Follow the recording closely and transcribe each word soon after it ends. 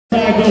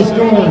Inside those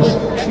doors,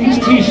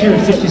 these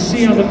t-shirts that you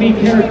see on the meat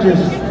characters,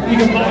 you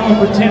can buy them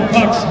for $10.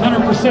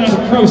 100% of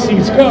the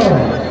proceeds go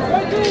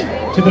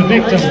to the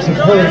victims of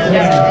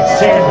Hurricane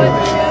Sandy.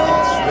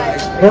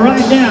 But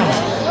right now,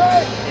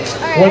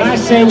 when I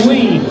say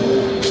we,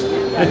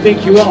 I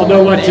think you all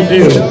know what to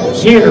do.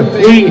 Here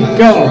we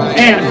go,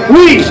 and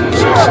we.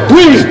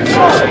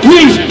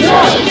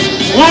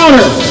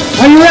 Louder,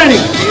 are you ready?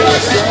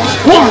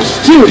 1,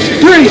 2,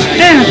 3,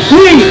 and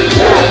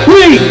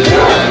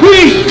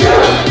we.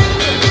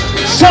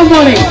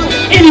 Somebody,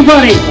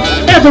 anybody,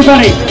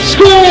 everybody,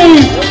 scream!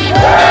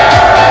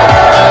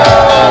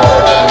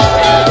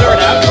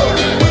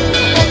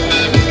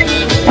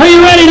 Are you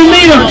ready to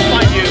meet him?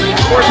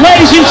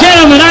 Ladies and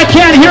gentlemen, I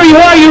can't hear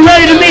you. Are you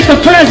ready to meet the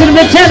President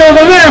of Nintendo of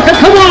America?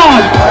 Come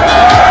on!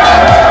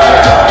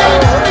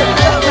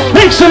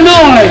 Make some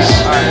noise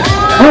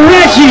for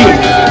Reggie!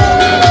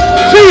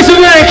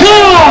 Fils-Aime,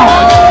 come on!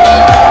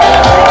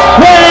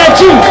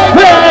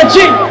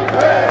 Reggie!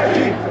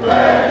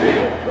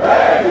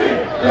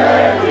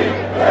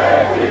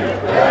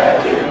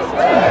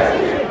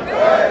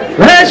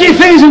 Reggie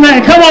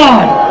Fils-Aime, come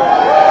on!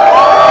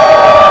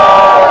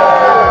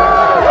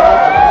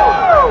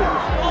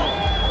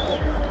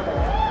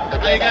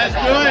 How you guys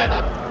doing?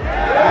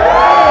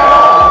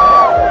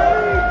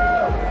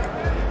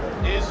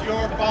 Is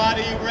your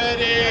body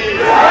ready?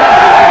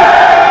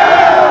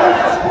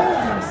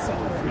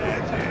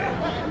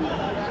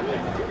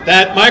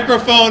 That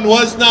microphone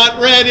was not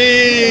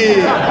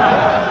ready.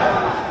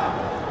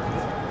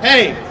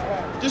 Hey,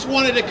 just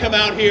wanted to come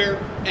out here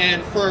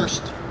and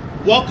first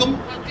welcome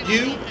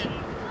you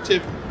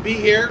to be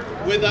here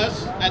with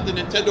us at the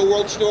Nintendo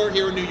World Store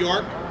here in New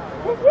York,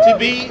 to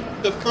be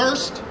the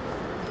first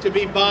to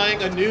be buying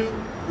a new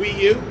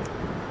WiiU.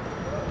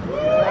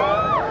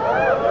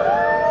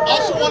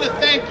 Also want to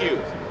thank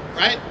you,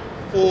 right,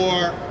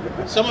 for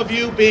some of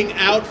you being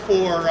out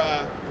for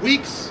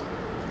weeks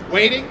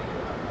waiting,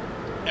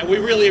 and we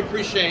really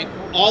appreciate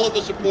all of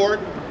the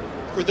support.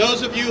 For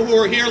those of you who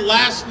were here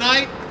last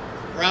night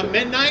around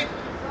midnight,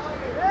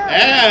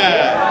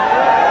 yeah.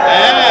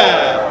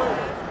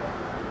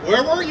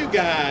 Where were you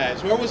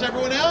guys? Where was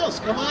everyone else?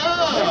 Come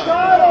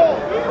on.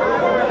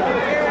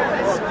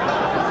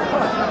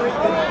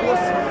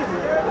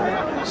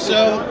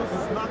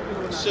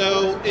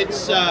 So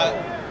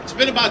it's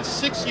been about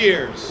 6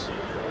 years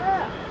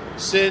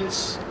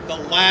since the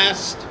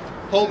last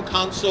home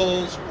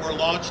consoles were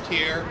launched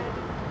here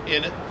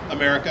in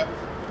America.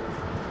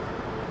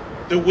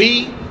 The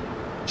Wii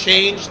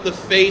changed the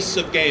face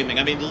of gaming.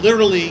 I mean,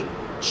 literally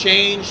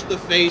changed the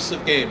face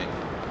of gaming.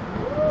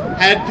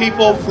 Had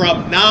people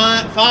from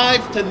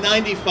 5 to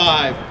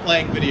 95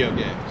 playing video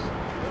games.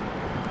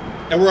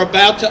 And we're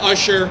about to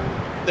usher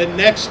the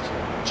next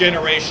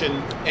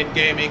generation in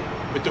gaming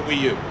with the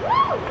WiiU.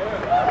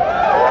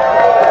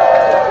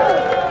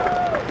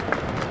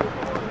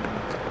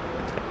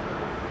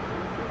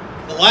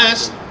 The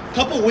last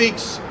couple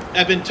weeks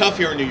have been tough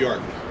here in New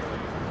York.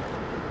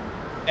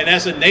 And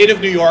as a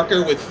native New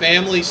Yorker with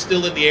family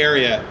still in the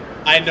area,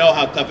 I know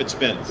how tough it's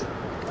been.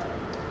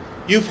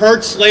 You've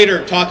heard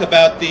Slater talk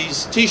about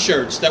these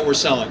t-shirts that we're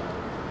selling.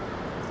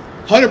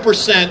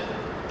 100%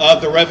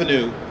 of the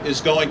revenue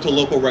is going to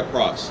local Red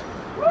Cross.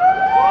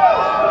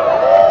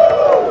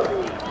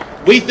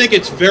 We think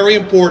it's very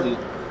important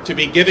to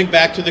be giving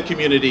back to the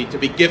community, to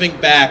be giving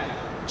back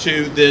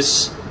to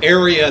this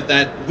area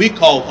that we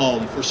call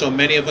home for so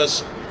many of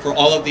us, for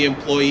all of the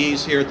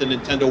employees here at the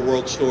Nintendo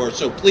World Store.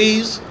 So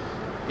please,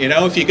 you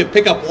know, if you could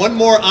pick up one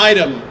more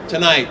item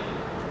tonight,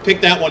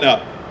 pick that one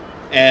up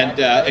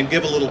and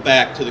give a little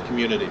back to the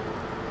community.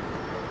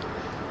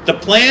 The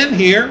plan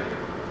here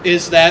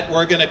is that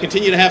we're going to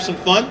continue to have some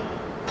fun.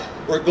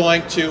 We're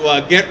going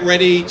to get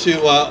ready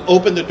to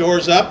open the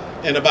doors up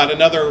in about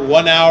another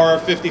 1 hour,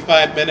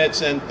 55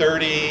 minutes, and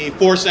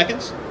 34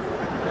 seconds.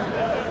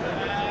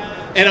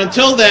 And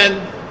until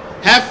then,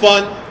 have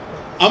fun.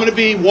 I'm going to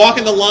be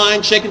walking the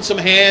line, shaking some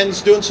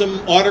hands, doing some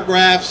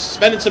autographs,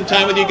 spending some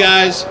time with you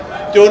guys,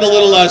 doing a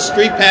little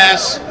street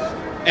pass,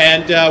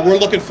 and we're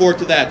looking forward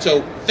to that.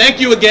 So thank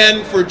you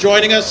again for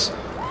joining us.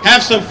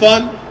 Have some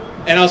fun,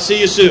 and I'll see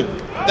you soon.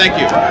 Thank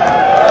you.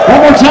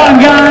 One more time,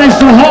 guys,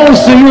 the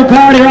host of your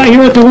party right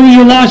here at the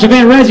WiiU launch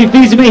event, Reggie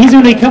Fils-Aime. He's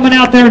going to be coming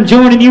out there and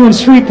joining you and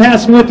street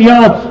passing with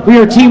y'all. We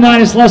are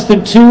T-minus less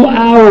than 2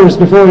 hours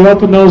before we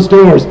open those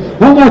doors.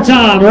 One more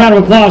time, a round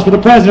of applause for the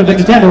President of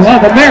Nintendo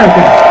of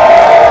America.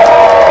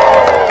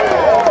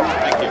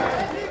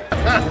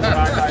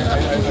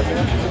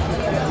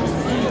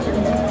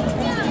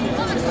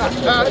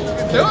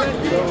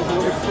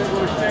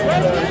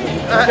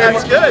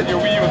 That's good. Your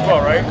WiiU as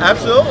well, right?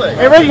 Absolutely.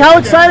 Hey Reggie, how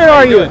excited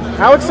are you?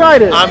 How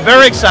excited? I'm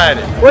very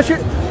excited.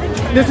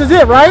 This is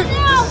it, right?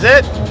 This is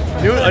it.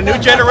 A new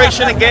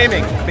generation of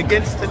gaming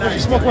begins tonight.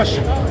 Small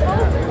question.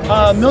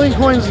 Million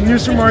Coins and New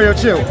Super Mario 2.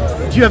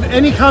 Do you have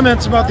any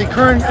comments about the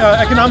current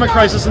economic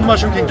crisis in the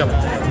Mushroom Kingdom?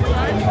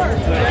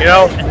 You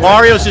know,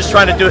 Mario's just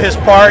trying to do his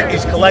part.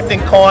 He's collecting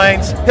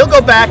coins. He'll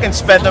go back and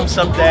spend them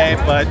someday,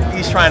 but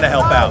he's trying to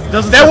help out.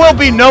 There will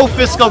be no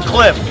fiscal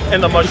cliff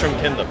in the Mushroom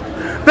Kingdom.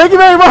 Thank you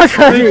very much,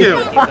 Reggie. Thank you.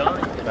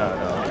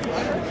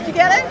 Did you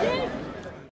get it?